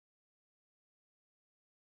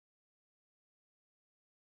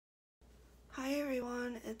Hi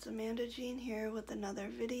everyone, it's Amanda Jean here with another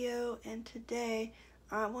video, and today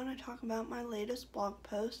I want to talk about my latest blog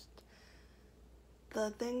post, the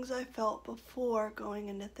things I felt before going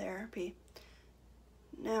into therapy.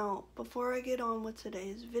 Now, before I get on with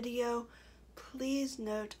today's video, please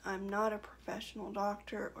note I'm not a professional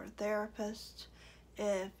doctor or therapist.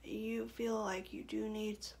 If you feel like you do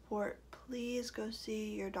need support, please go see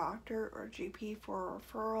your doctor or GP for a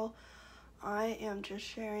referral. I am just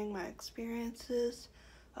sharing my experiences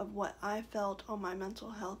of what I felt on my mental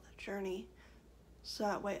health journey, so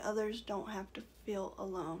that way others don't have to feel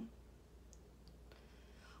alone.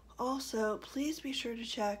 Also, please be sure to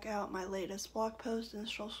check out my latest blog post and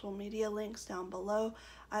social media links down below.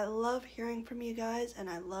 I love hearing from you guys, and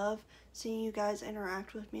I love seeing you guys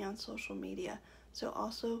interact with me on social media. So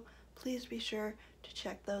also, please be sure to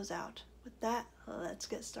check those out. With that, let's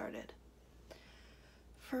get started.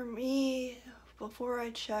 For me, before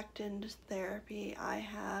I checked into therapy, I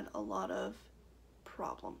had a lot of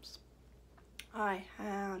problems. I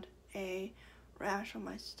had a rash on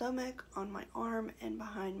my stomach, on my arm, and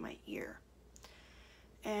behind my ear.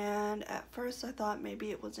 And at first I thought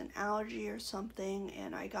maybe it was an allergy or something,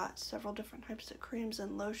 and I got several different types of creams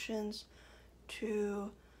and lotions to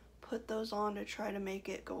put those on to try to make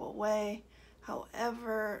it go away.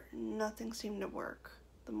 However, nothing seemed to work.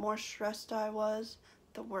 The more stressed I was,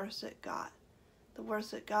 the worse it got. The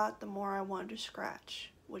worse it got, the more I wanted to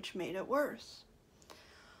scratch, which made it worse.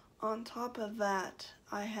 On top of that,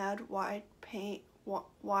 I had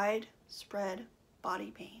widespread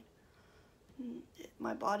body pain.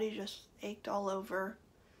 My body just ached all over.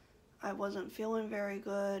 I wasn't feeling very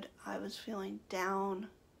good. I was feeling down,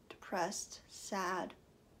 depressed, sad,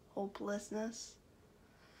 hopelessness.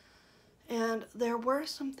 And there were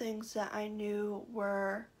some things that I knew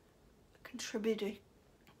were contributing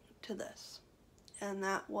to this. And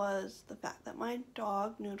that was the fact that my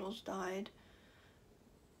dog, Noodles, died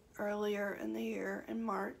earlier in the year in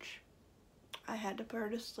March. I had to put her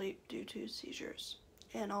to sleep due to seizures.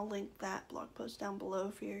 And I'll link that blog post down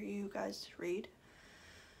below for you guys to read.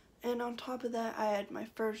 And on top of that, I had my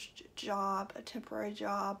first job, a temporary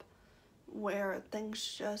job, where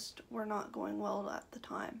things just were not going well at the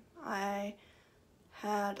time. I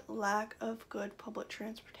had lack of good public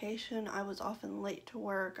transportation. I was often late to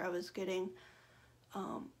work. I was getting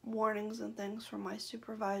warnings and things from my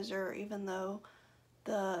supervisor, even though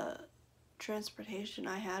the transportation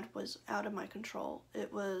I had was out of my control.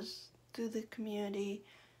 It was through the community,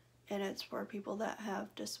 and it's for people that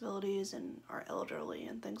have disabilities and are elderly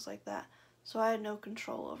and things like that. So I had no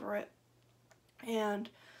control over it. And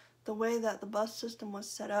the way that the bus system was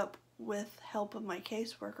set up, with help of my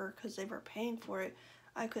caseworker, because they were paying for it,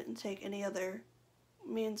 I couldn't take any other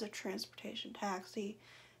means of transportation, taxi,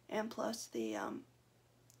 and plus the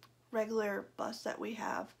regular bus that we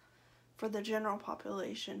have for the general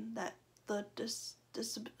population that the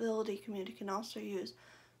disability community can also use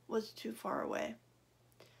was too far away.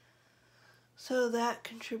 So that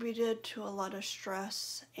contributed to a lot of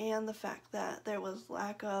stress and the fact that there was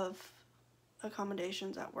lack of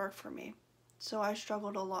accommodations at work for me. So I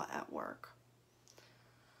struggled a lot at work.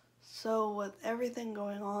 So with everything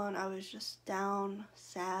going on, I was just down,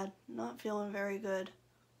 sad, not feeling very good.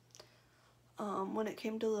 When it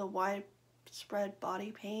came to the widespread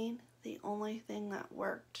body pain, the only thing that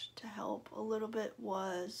worked to help a little bit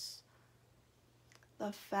was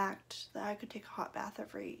the fact that I could take a hot bath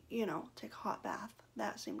take a hot bath.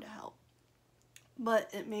 That seemed to help.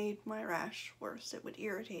 But it made my rash worse. It would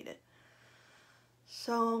irritate it.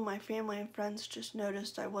 So my family and friends just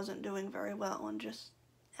noticed I wasn't doing very well and just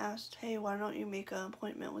asked, hey, why don't you make an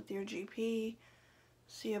appointment with your GP,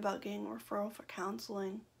 see about getting a referral for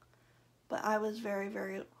counseling. But I was very,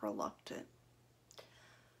 very reluctant.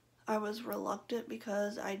 I was reluctant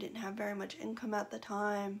because I didn't have very much income at the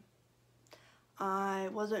time. I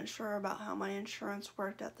wasn't sure about how my insurance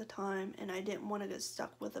worked at the time, and I didn't want to get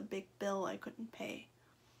stuck with a big bill I couldn't pay.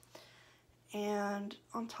 And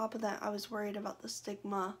on top of that, I was worried about the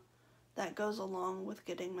stigma that goes along with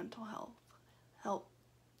getting mental health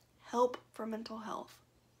help for mental health,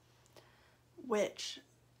 which,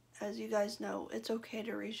 as you guys know, it's okay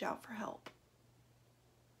to reach out for help.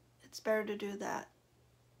 It's better to do that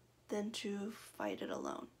than to fight it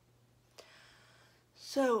alone.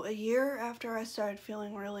 So a year after I started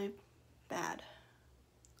feeling really bad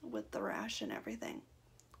with the rash and everything,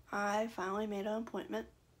 I finally made an appointment,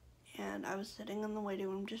 and I was sitting in the waiting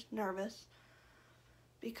room just nervous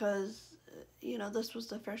because, this was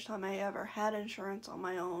the first time I ever had insurance on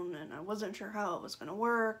my own, and I wasn't sure how it was going to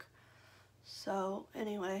work. So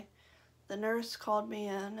anyway, the nurse called me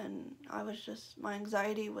in, and my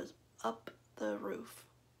anxiety was up the roof.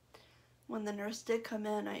 When the nurse did come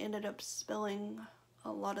in, I ended up spilling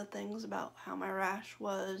a lot of things about how my rash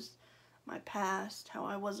was, my past, how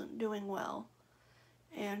I wasn't doing well.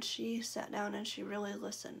 And she sat down and she really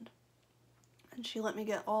listened. And she let me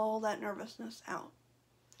get all that nervousness out.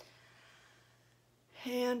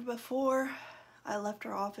 And before I left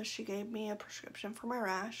her office, she gave me a prescription for my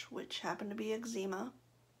rash, which happened to be eczema.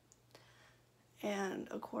 And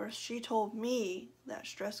of course, she told me that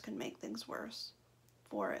stress can make things worse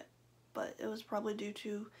for it. But it was probably due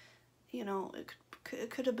to, it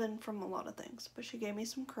could have been from a lot of things. But she gave me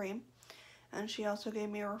some cream. And she also gave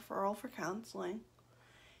me a referral for counseling.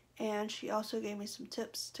 And she also gave me some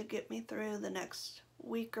tips to get me through the next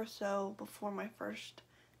week or so before my first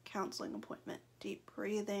counseling appointment. Deep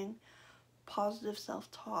breathing, positive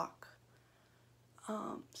self-talk,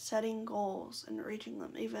 setting goals and reaching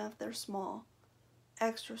them, even if they're small,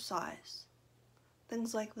 exercise,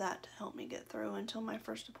 things like that to help me get through until my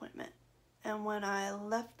first appointment. And when I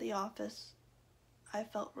left the office, I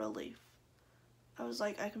felt relief. I was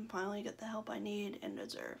like, I can finally get the help I need and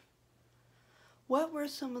deserve. What were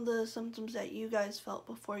some of the symptoms that you guys felt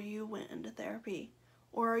before you went into therapy?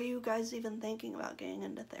 Or are you guys even thinking about getting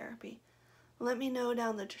into therapy? Let me know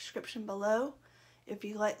down in the description below. If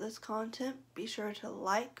you like this content, be sure to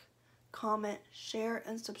like, comment, share,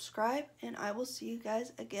 and subscribe. And I will see you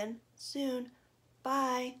guys again soon.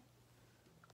 Bye!